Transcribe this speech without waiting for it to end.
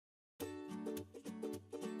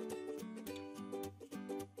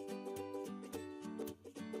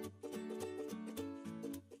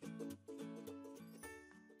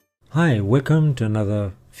Hi, welcome to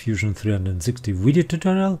another Fusion 360 video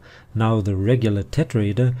tutorial. Now the regular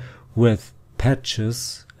Tetraeder with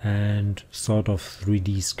patches and sort of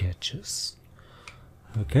 3D sketches.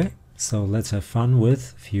 Okay, so let's have fun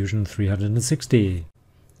with Fusion 360.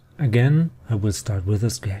 Again, I will start with a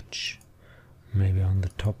sketch. Maybe on the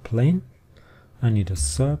top plane. I need a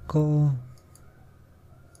circle.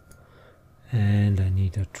 And I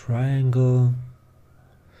need a triangle.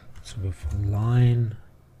 So go for line.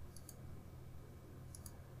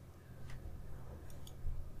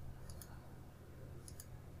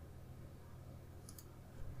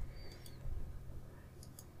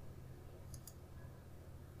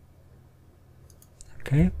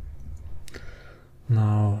 Okay,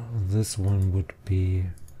 now this one would be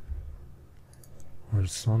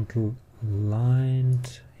horizontal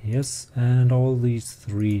lined, yes, and all these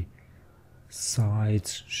three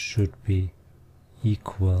sides should be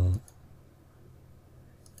equal.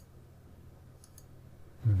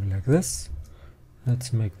 Maybe like this.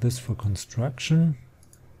 Let's make this for construction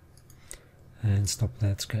and stop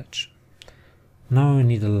that sketch. Now I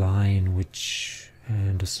need a line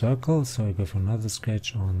and a circle, so I go for another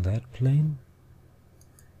sketch on that plane,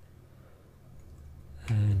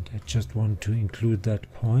 and I just want to include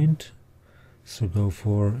that point, so go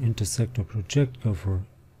for intersect or project, go for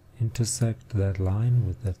intersect that line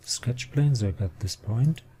with that sketch plane, so I got this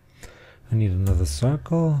point. I need another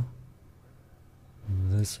circle.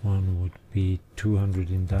 This one would be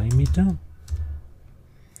 200 in diameter,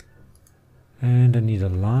 and I need a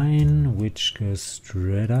line which goes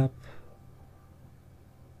straight up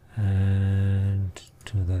and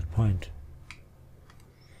to that point.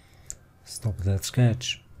 Stop that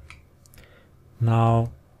sketch.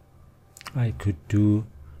 Now I could do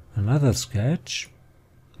another sketch,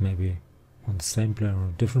 maybe on the same plane or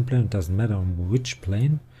a different plane, it doesn't matter on which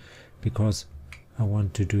plane, because I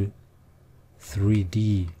want to do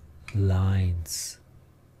 3D lines.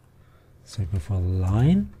 So I go for a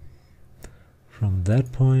line from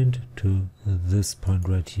that point to this point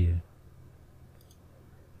right here.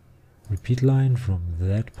 Repeat line from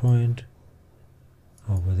that point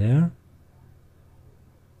over there,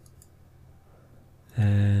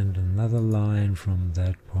 and another line from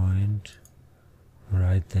that point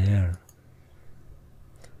right there.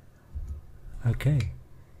 Okay,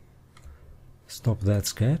 stop that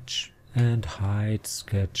sketch and hide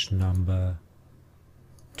sketch number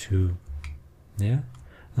 2. Yeah,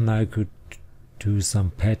 and I could do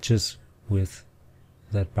some patches with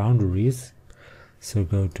that boundaries. So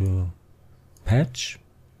go to patch,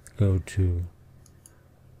 go to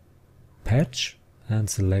patch and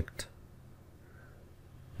select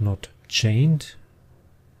not chained,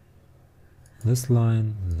 this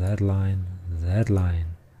line, that line, that line.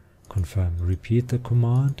 Confirm. Repeat the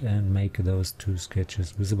command and make those two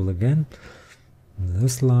sketches visible again.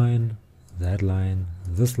 This line, that line,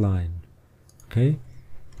 this line. Okay,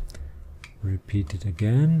 repeat it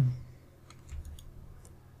again.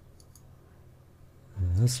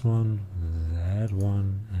 This one, that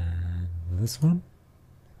one, and this one.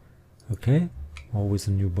 Okay, always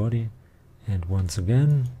a new body. And once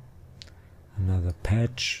again, another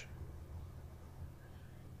patch.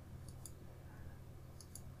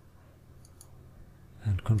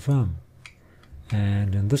 And confirm.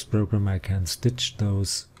 And in this program I can stitch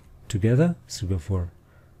those together. So go for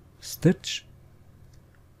stitch.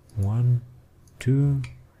 1, 2,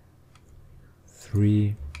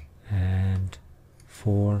 3, and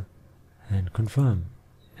 4, and confirm,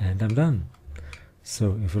 and I'm done.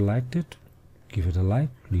 So if you liked it, give it a like,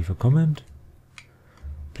 leave a comment,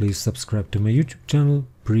 please subscribe to my YouTube channel,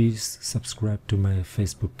 please subscribe to my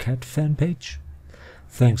Facebook cat fan page.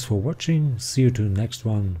 Thanks for watching, see you to the next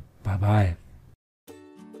one, bye bye.